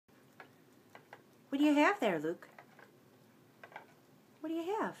What do you have there, Luke? What do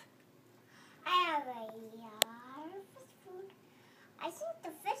you have? I have a lot of fish food. I think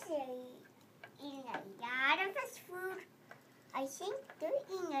the fish are eating a lot of fish food. I think they're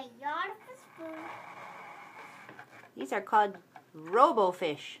eating a lot of fish food. These are called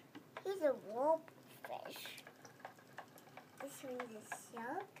Robofish. He's a wolffish. This one's a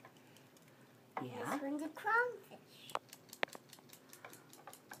shark. Yeah. This one's a clownfish.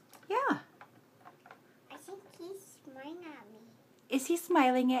 Yeah. I think he's smiling at me. Is he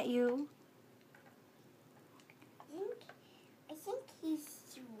smiling at you? I think he's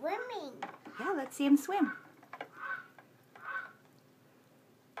swimming. Yeah, let's see him swim.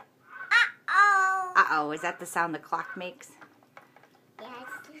 Uh-oh. Uh-oh, is that the sound the clock makes? Yeah,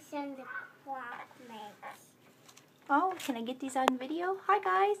 it's the sound the clock makes. Oh, can I get these on video? Hi,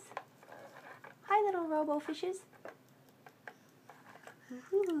 guys. Hi, little Robofishes.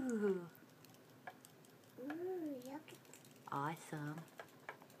 Ooh. Ooh, look. Awesome.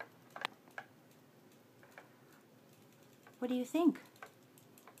 What do you think?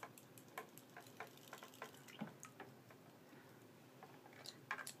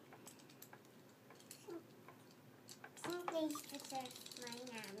 These fish are smiling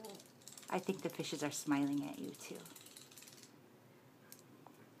at me. I think the fishes are smiling at you, too.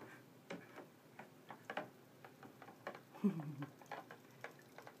 I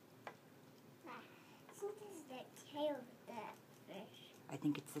think this is the tail of that fish. I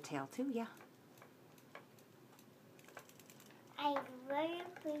think it's the tail, too, yeah. I really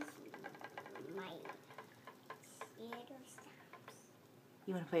appreciate my little stamps.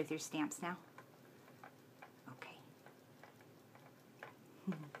 You want to play with your stamps now?